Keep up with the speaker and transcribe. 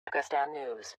Pakistan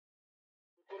News.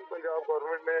 Punjab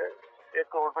government ने 1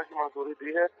 करोड़ रुपए की मंजूरी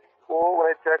दी है। वो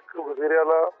उन्हें चेक वज़ीर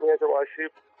आला मियां जवाद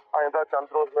शरीफ आइंदा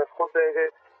चंद रोज में खुद देंगे।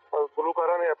 और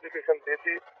गुलकारा ने एप्लीकेशन दी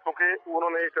थी क्योंकि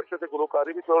उन्होंने एक अरसे से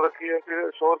गुलकारी भी छोड़ रखी है कि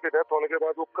शोहर की डेथ होने के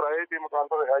बाद वो किराए के मकान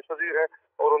पर रिहायश पजीर है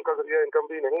और उनका जरिया इनकम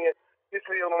भी नहीं है,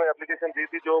 इसलिए उन्होंने एप्लीकेशन दी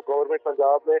थी जो गवर्नमेंट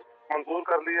पंजाब ने मंजूर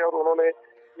कर ली है। और उन्होंने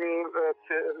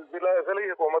जिला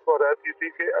हुकूमत को हदायत की थी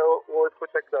कि वो इसको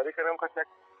चेक जारी करें। उनका चेक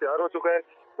तैयार हो चुका है।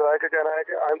 जराये का कहना है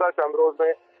कि आइंदा चंद रोज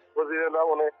में वज़ीर आला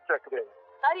उन्हें चेक देंगे।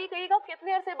 सर ये कहिएगा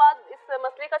कितने अरसे बाद इस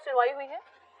मसले का सुनवाई हुई है?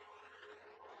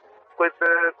 कोई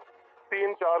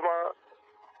 3-4 माह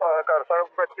कर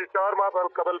 4 माह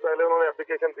कबल पहले उन्होंने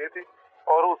एप्लीकेशन दी थी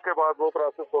और उसके बाद वो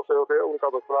प्रोसेस होते होते उनका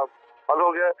मसला हल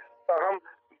हो गया। हम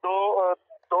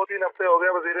 2-3 हफ्ते हो गए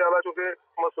वज़ीर आला चूँकि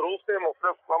मसरूफ थे,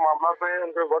 मुख्तलिफ मामला से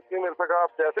उनको वक्त नहीं मिल सका।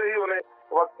 जैसे ही उन्हें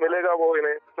वक्त मिलेगा वो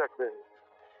इन्हें चेक देंगे।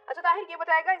 अच्छा ताहिर ये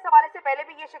बताएगा, इस हवाले से पहले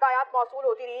भी ये शिकायत मौसूल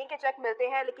होती रही कि चेक मिलते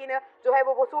हैं लेकिन जो है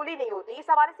वो वसूली नहीं होती, इस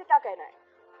हवाले से क्या कहना है?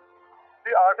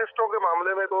 जी, आर्टिस्टों के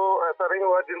मामले में तो ऐसा नहीं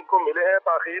हुआ, जिनको मिले हैं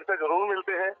ताखीर से जरूर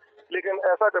मिलते हैं, लेकिन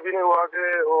ऐसा कभी नहीं हुआ कि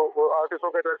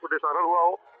आर्टिस्टों का टैक्स को डिसऑनर हुआ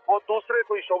हो। वो दूसरे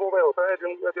कोई शोबों में होता है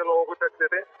जिन लोगों को टैक्स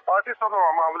देते हैं। आर्टिस्टों के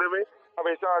मामले में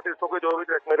हमेशा आर्टिस्टों को जो भी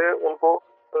टैक्स मिले उनको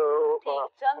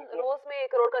चंद रोज में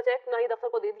 1 करोड़ का चेक नाहीद अख्तर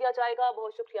को दे दिया जाएगा।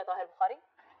 बहुत शुक्रिया ताहिर बुखारी।